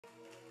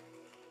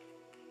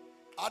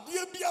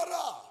Adia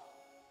biara.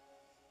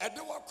 And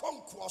they were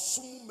come for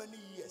so many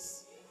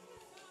years.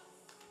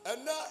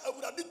 And now I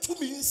would have did to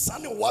me in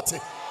sunny water.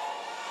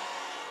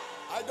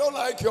 I don't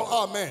like your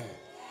amen.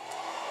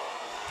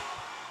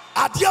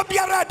 Adia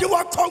biara they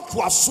were come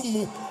for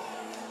sumu.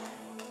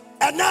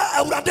 And now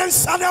I would have done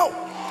sunny.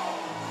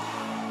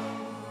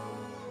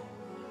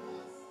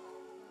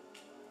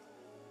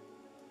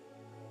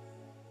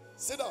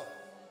 Sit down.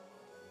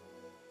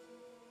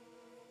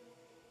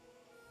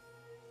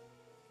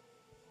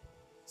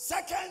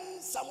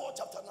 Second Samuel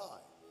chapter 9.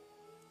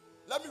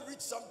 Let me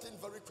read something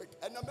very quick.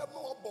 And I remember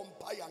what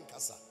Bombay and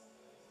Kasa.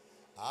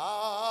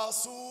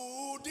 Asudida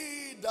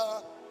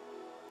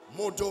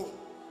modo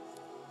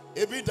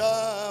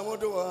ebida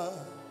modoa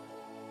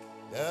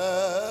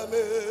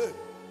dame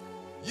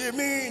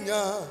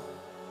yeminya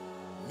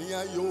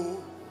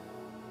miayo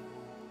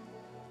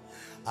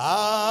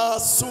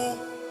asudida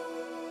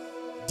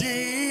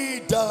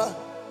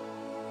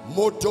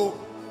modo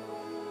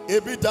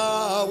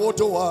ebida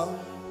modoa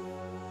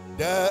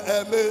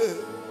dame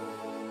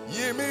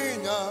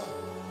yeminya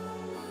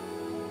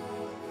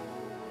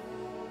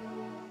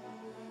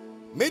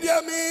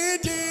media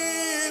midi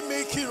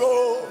mikiro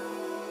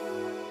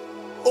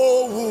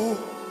owu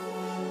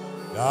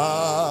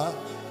na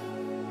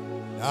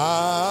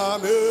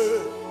me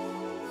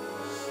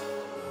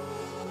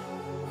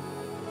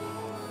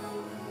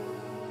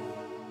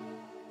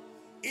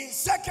in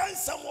 2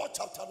 Samuel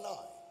chapter 9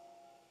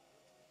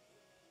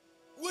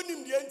 when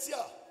him the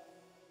entia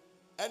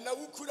and na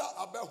wukura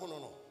abehono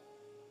no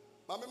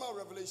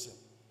Revelation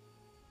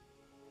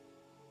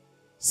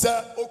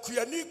say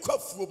okuyani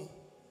kwafuom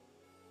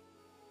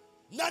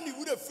Nani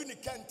would have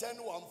finished kenten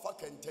one for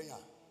kentenya.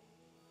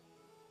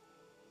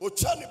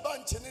 Ochani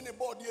banch in any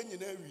body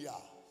in area.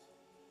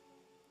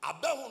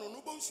 Abahono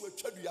no bones were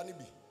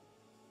chadrianibi.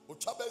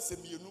 Ochabe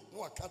semienu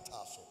no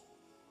akataso.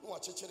 No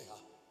achichiriha,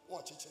 no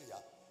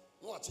achichiriha,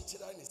 no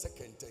achichira in a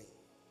second thing.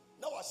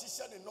 Now I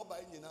see and no by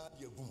any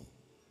boom.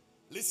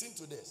 Listen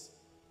to this.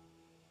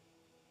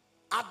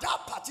 At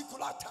that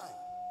particular time,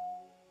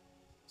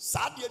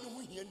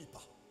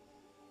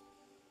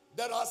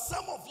 there are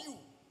some of you.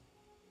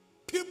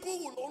 People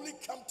will only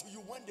come to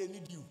you when they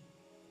need you.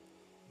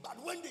 But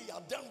when they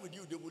are done with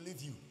you, they will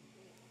leave you.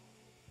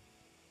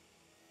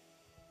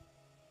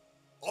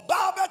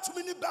 Obaba to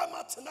mini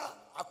bama tena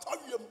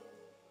aquarium.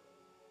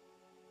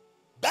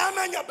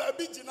 Bama nya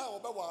baby jina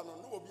obawa no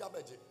no obi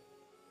abeje.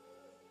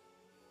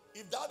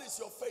 If that is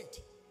your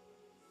fate,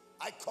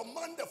 I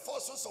command the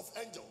forces of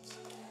angels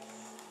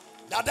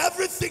that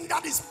everything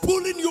that is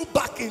pulling you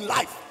back in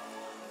life,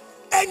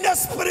 any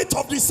spirit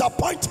of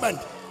disappointment,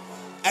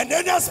 and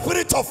any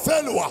spirit of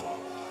failure,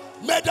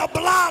 may the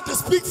blood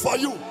speak for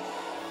you.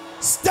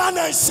 Stand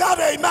and shout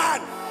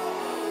amen.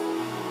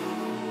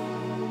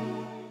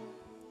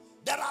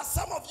 There are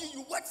some of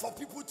you work for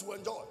people to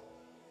enjoy.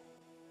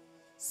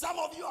 Some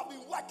of you have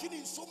been working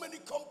in so many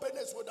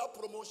companies without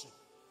promotion.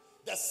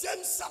 The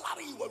same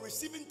salary you were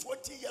receiving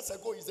 20 years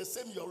ago is the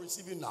same you are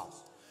receiving now.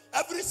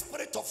 Every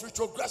spirit of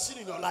retrogression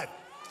in your life,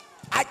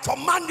 I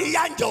command the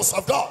angels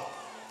of God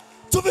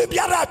to be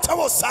a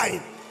tower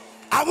sign.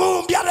 I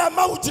won't be a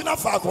mountain of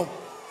Fagum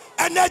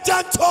and a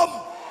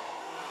gentle.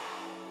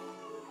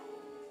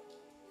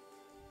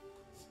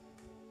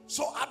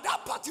 So at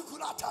that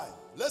particular time,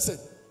 listen.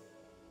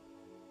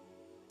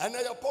 And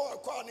I upon a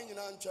crowning in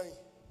Anchain,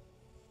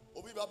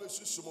 Obi Baby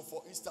Susumo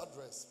for Easter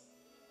dress.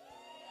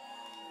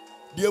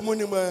 Dear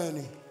money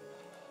money.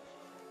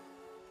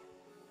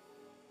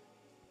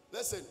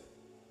 Listen.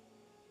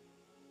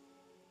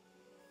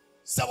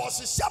 So was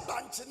a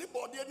shabank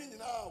anybody in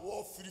our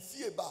war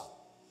free bar.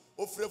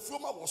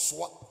 Ofrefuma was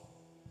swat.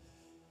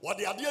 What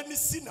they are doing is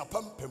sin a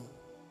pumpim,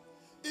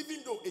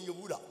 even though a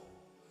Yehuda.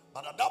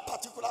 But at that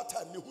particular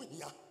time,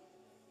 Yehunia.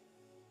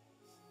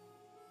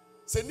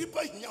 Say Nipa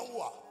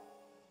Yawa,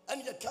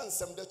 and you can't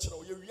send the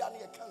children,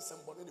 you can't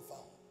send body the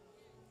farm.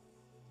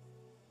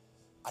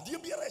 I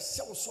did be a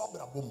shell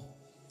swabber boom.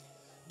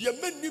 The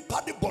men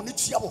Nipa de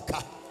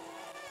Bonichiawoka,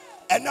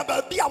 and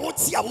never be a would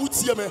see a wood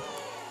see me,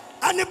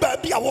 and never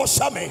be a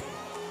washame.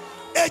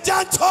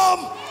 Agent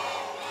Tom.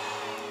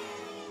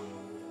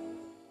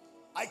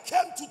 I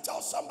came to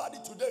tell somebody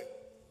today,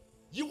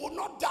 you will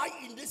not die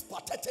in this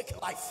pathetic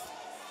life.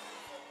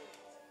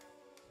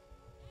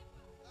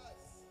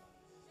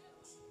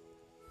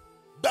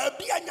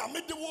 Baby, I am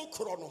the war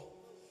chrono.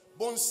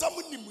 Bon,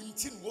 someone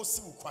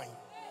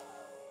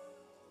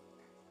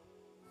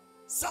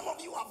some of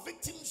you are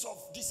victims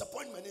of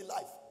disappointment in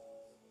life.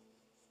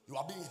 You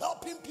have been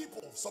helping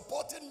people,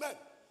 supporting men,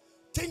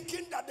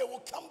 thinking that they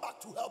will come back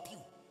to help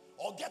you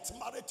or get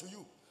married to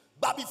you.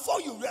 But before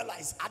you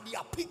realize, at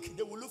their peak,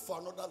 they will look for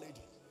another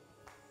lady.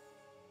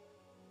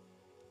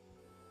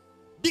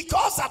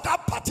 Because at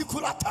that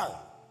particular time,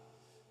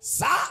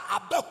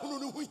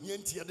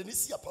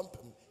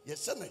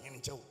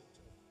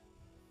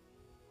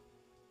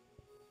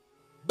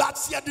 but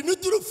see, I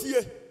didn't do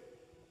fear.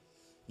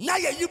 Now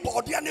you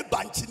body and a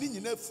bunch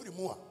in a free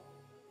more.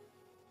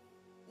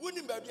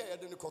 Wouldn't baby I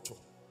didn't cut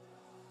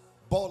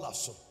ball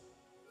so.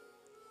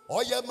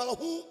 Oye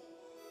mahu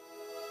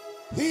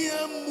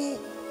hiemu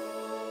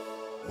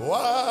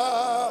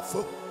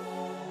wafo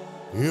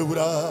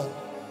Ibra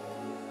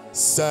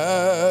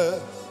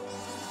se.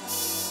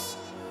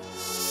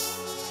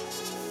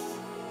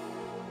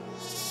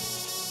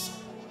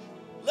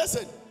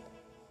 Listen,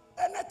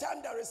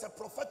 anytime there is a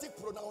prophetic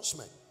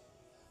pronouncement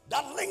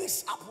that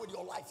links up with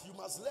your life, you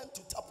must learn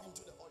to tap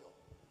into the oil.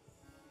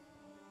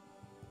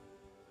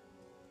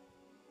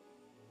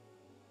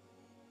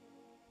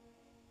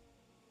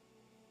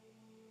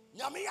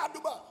 Nyami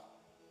Aduba.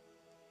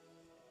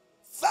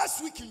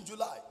 First week in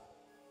July,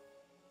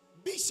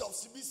 Bishop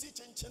CBC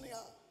Chenchenia,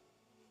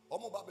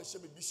 Omoba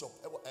Bishop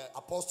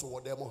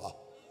Apostle Agyenim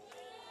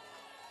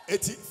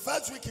Boateng.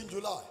 First week in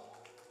July,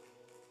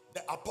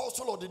 the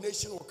Apostle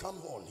Ordination will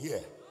come on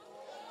here.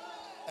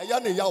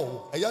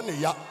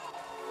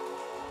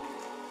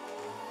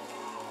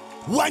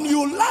 When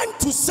you learn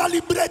to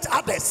celebrate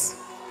others,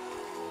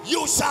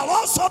 you shall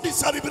also be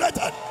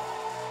celebrated.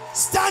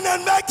 Stand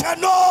and make a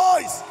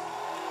noise.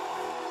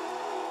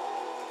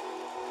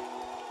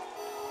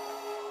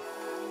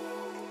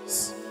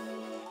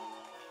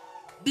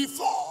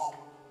 Before,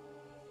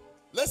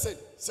 listen,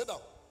 sit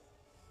down.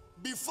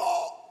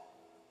 Before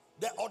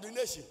the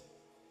ordination,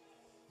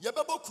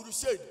 Yababo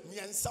crusade,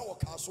 Miansa wa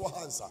Kaswa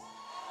Hansa.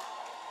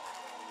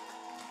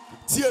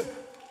 Tie,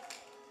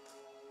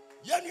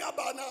 Yeni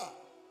Abana,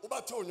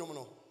 Ubato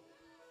Nomono.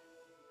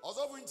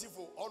 Also,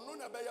 Wintifo, or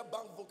none of your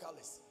band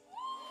vocalist.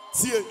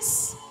 Tie,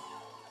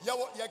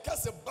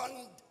 Yakas a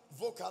band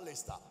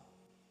vocalist.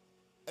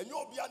 And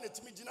you'll be on the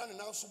Timijina and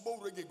now Subo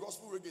reggae,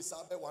 gospel reggae,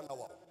 Sabe 1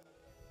 hour.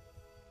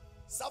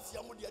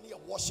 Safia Mudiani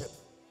worship.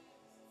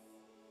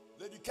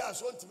 Lady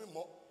Cash want to be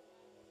more.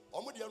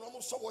 Omudian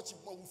almost so watching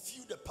more will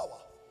feel the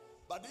power.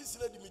 But this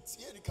lady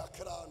Mitieri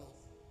Kakrano.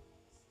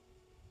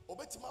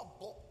 Obetima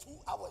bought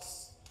 2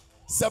 hours.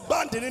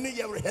 Saban didn't any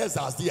year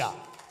rehearsals there.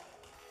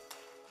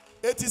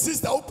 86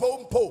 the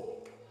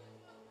Opo.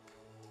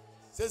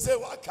 Says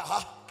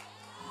Wakaha.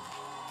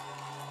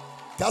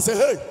 Kase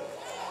hey.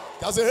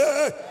 Kase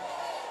hey.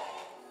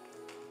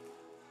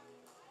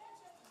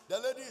 The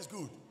lady is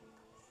good.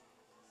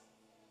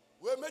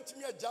 We met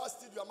me at Jazz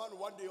Studio man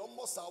one day,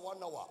 almost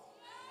 1 hour.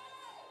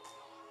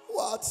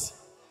 What?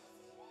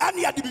 And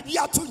he had to be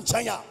at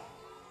China.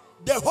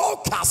 The whole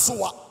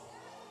Kasua,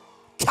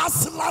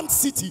 Casland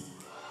City,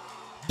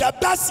 the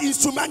best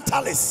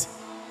instrumentalists,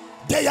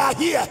 they are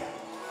here.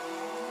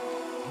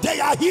 They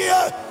are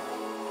here.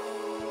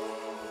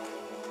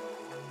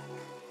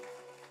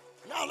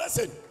 Now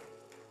listen.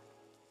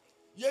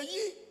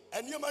 Yeyi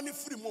and your money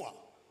free more.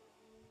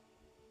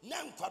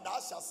 Nan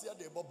Kwadasha said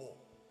the bubble.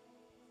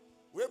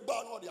 We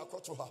ban all the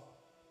akotoha.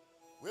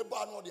 We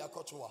ban all the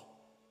akotoha.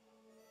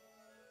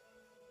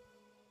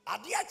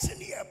 Adia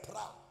chini e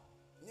pra.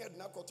 Nye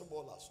na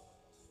kotobola so.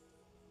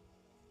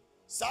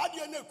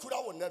 Sadia ne kura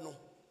wonne no.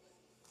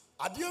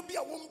 Adia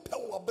bia wo mpe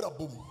wo bra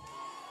bom.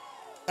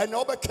 Ene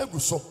obeka gu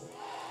so.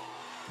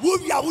 Wo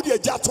wia wo de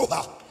agya to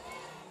ha.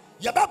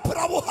 Ye be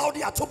pra wo ha wo de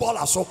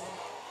atobola so.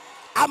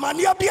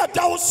 Amania bia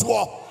da wo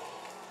so.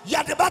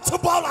 Ye de ba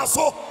tobola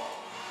so.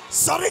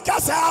 Sorry ka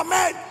say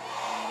amen.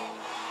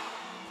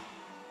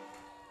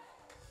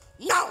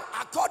 Now,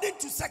 according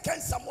to 2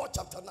 Samuel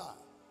chapter 9,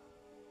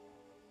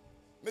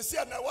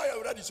 Messiah, now why are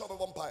you ready to have a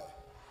vampire?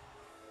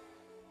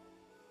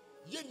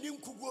 Ye nim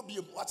kugo bi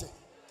watch it.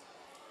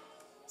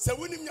 Say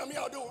we nim nyame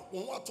ado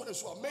won to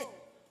so me.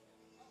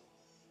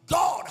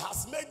 God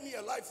has made me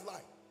a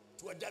lifeline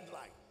to a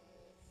deadline.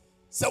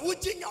 Say we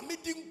nyame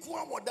di nku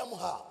amodam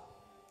ha.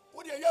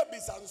 Wo de ye bi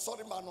san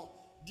sorry ma no.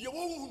 De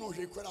wo hu no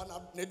hwekwara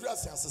na dura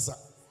asesa.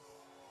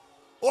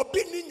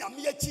 Obi ni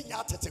nyame achi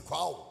nya tete kwa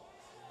o.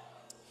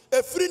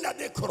 Efri na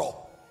de kro.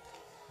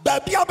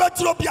 Baby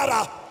abetro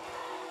biara.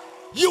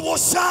 You will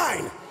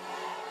shine.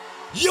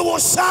 You will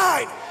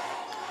shine.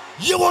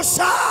 You will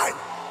shine.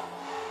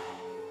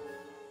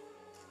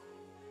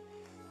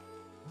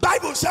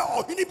 Bible says,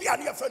 oh, you need to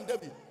be a friend,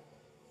 David.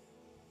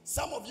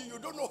 Some of you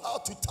don't know how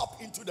to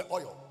tap into the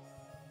oil.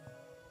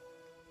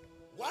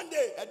 One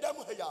day, I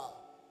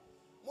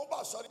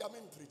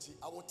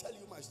will tell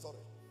you my story.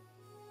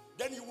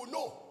 Then you will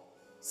know.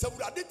 So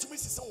what I did to me,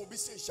 someone will be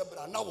saying,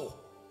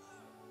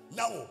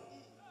 now,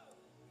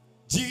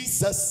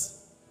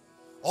 Jesus,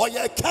 oh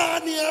yeah,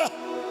 Kanye,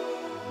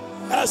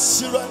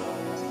 Assyrian,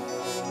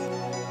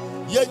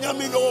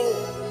 Yenyamino,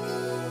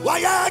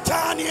 why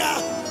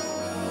Kanye,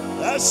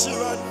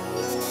 Assyrian,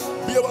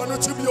 be able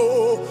to be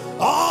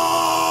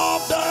all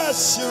the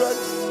Assyrian.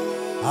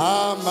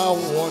 I'm a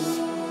one,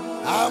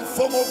 I'm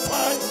from a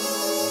fine.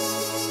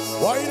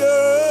 Why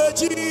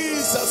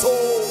Jesus,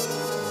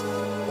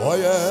 oh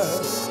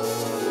yeah.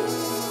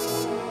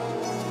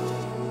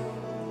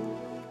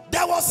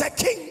 There was a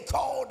king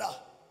called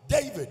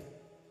David.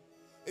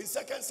 In 2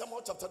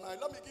 Samuel chapter 9,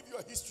 let me give you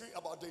a history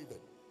about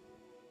David.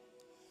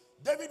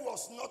 David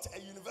was not a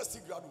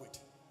university graduate.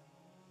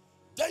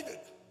 David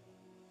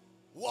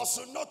was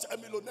not a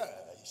millionaire.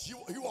 He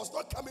was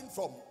not coming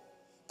from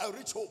a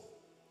rich home.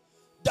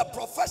 The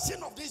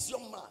profession of this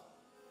young man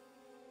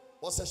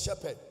was a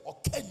shepherd or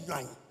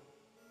Kenyan.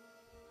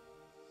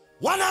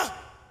 Wana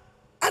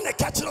and a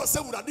catcher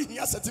say would I didn't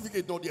hear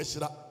certificate no dear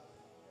shira.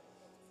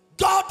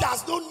 God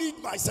does not need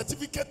my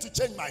certificate to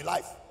change my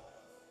life.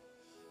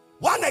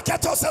 One a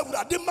catcher say would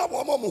I didn't my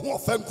woman who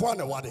offend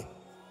Kwana Wadi.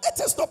 It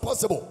is not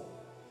possible.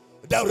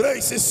 The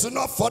race is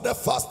not for the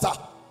faster,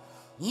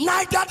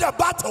 neither the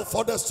battle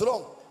for the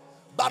strong.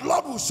 But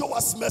Lord will show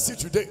us mercy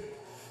today.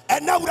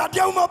 And now we are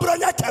doing my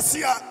brother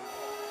Cassia.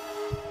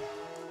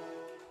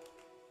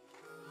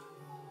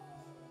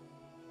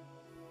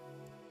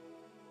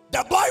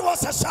 The boy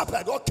was a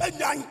shepherd, okay,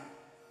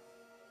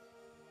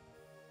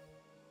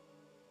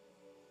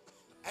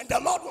 and the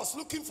Lord was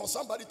looking for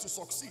somebody to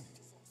succeed.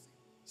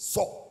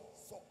 So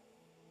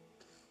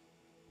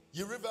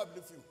you reverb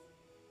the few.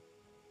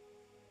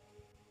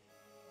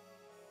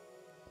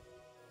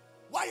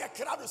 Why a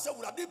crowd say,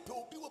 would I be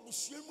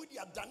with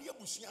your Daniel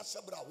Bushia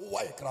Sabra?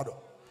 Why a crowd?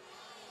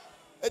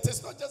 It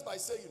is not just by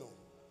saying,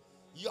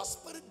 your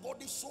spirit,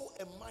 body, soul,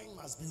 and mind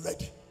must be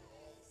ready.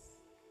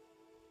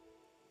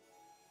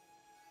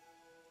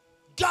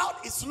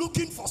 God is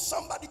looking for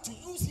somebody to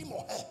use him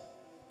or her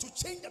to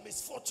change the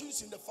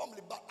misfortunes in the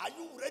family. But are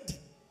you ready?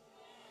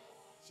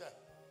 Sure.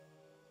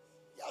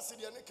 Yes,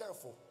 you're not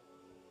careful.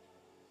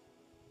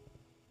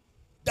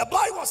 The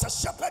boy was a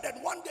shepherd,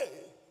 and one day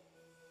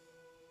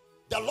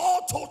the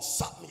Lord told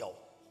Samuel,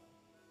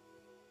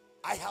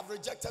 I have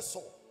rejected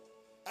Saul.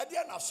 And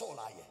then I saw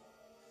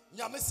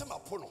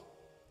Nyamesema Pono.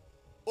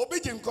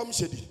 Obijin kom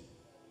shedi.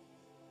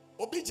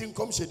 Obijin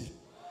kom shedi.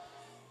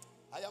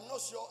 I am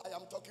not sure I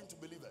am talking to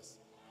believers.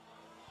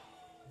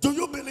 Do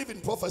you believe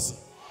in prophecy?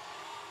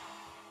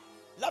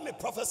 Let me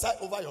prophesy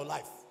over your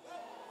life.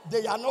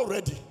 They are not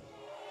ready.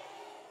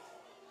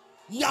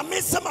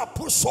 Nyamesema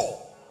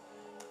Puso.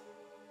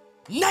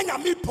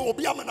 Nanyami po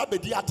obi amana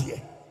bedi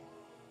ade.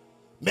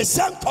 Me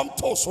sen come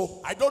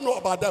toso. I don't know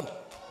about them.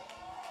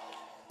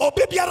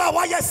 Obi biara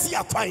wa yesi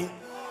akwan.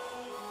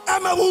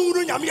 Ema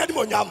wuru nyame ade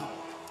monyam.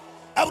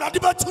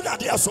 Ewrade ba tu na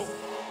de so.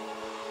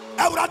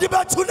 Ewrade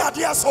ba tu na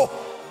de so.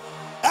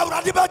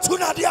 Ewrade ba tu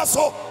na de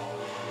so.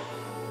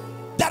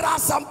 There are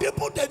some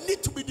people that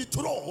need to be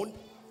dethroned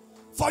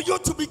for you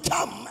to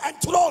become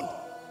enthroned.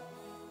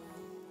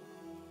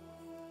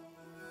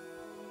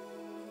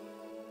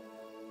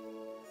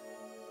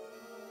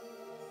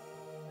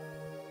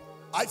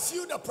 I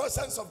feel the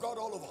presence of God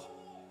all over.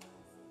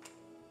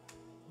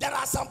 There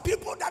are some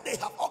people that they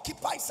have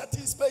occupied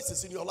certain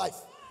spaces in your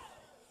life.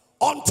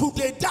 Until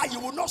they die, you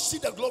will not see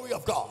the glory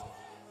of God.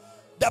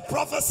 The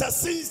prophet says,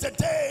 since the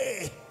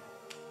day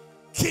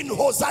King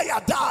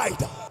Hosea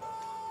died,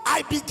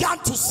 I began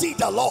to see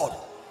the Lord.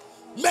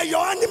 May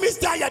your enemies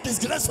die a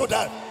disgraceful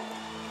death.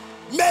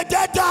 May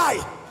they die.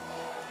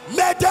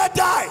 May they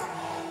die.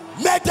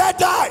 May they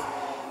die.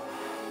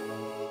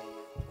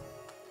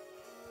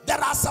 There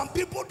are some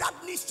people that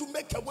needs to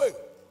make a way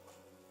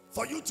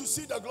for you to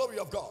see the glory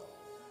of God.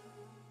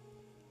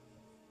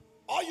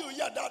 Are you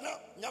here, Dana?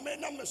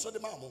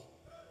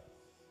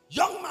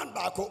 Young man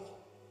bako.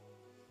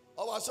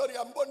 Oh, sorry,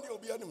 I'm bondi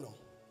obianimo.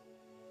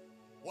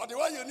 What do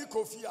you need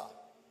coffee?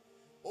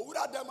 Or would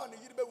I demand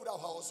you be without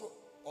house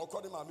or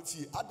call him a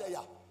fee?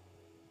 Adaya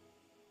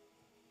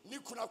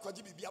Nikuna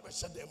Kwajibi Biaba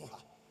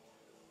Shademuha.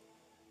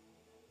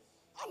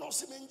 I know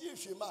some India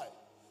she might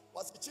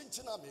was a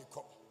chinchina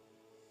meko.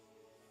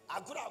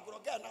 Agura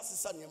Grogan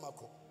Assistant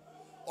Yamako.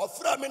 Or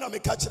Framina me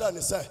catch it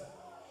and say,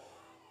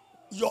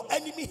 your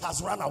enemy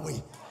has run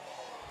away.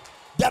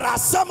 There are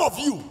some of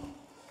you,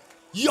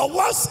 your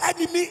worst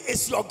enemy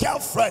is your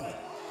girlfriend.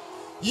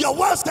 Your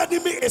worst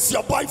enemy is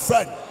your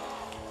boyfriend.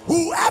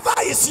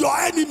 Whoever is your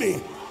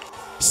enemy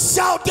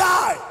shall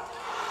die.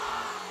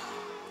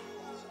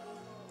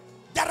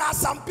 There are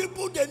some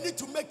people they need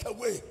to make a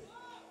way.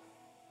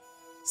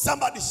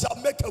 Somebody shall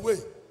make a way.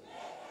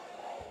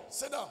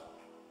 Sit down.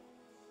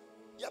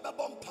 You have a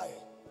vampire.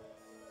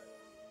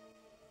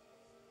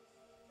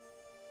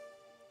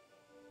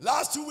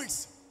 Last 2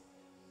 weeks,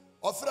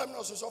 Ofrem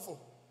no so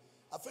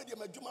I feel you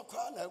make Juma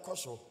Kwan and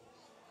Kosho.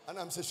 And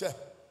I'm saying,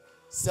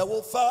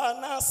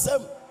 Sawufana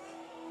Sem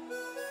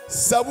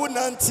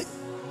Sawunanti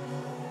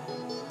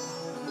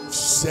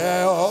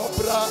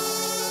Sheobra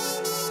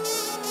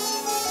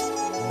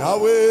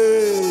Nawe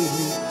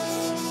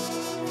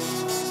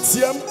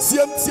Tiam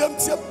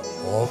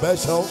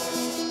Obesho.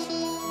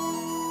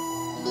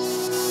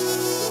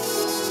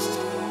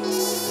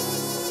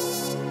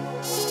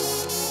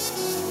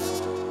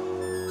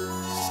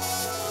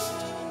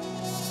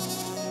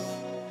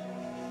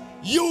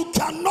 You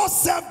cannot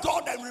serve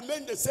God and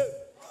remain the same.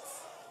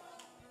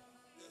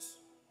 Yes.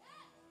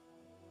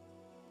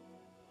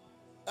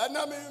 And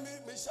I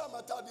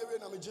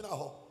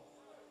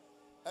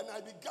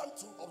began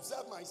to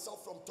observe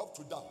myself from top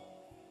to down.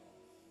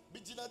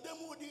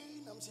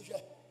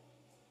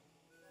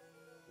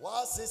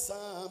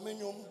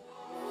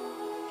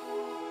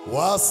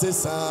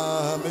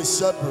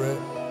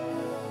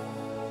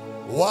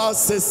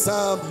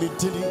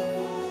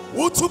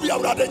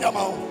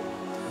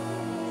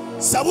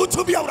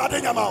 Sabutu be our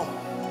Radenya.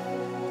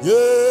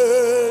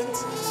 Yet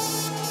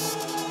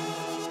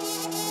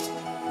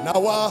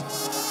now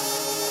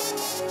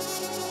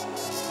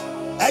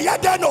ɛyɛ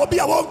dɛn na obi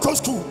a wɔnkɔ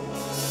school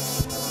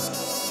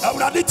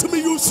awurade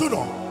tumi use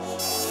no.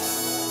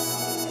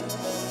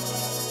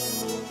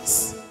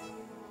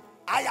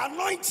 I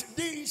anoint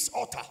this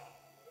altar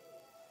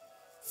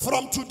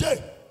from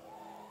today.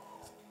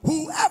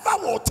 Whoever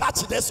will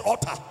touch this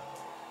altar,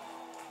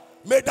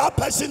 may that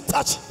person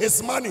touch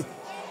his money.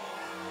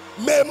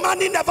 May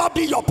money never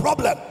be your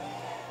problem.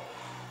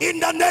 In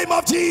the name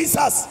of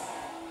Jesus.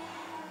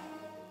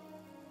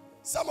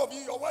 Some of you,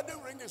 your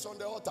wedding ring is on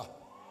the altar.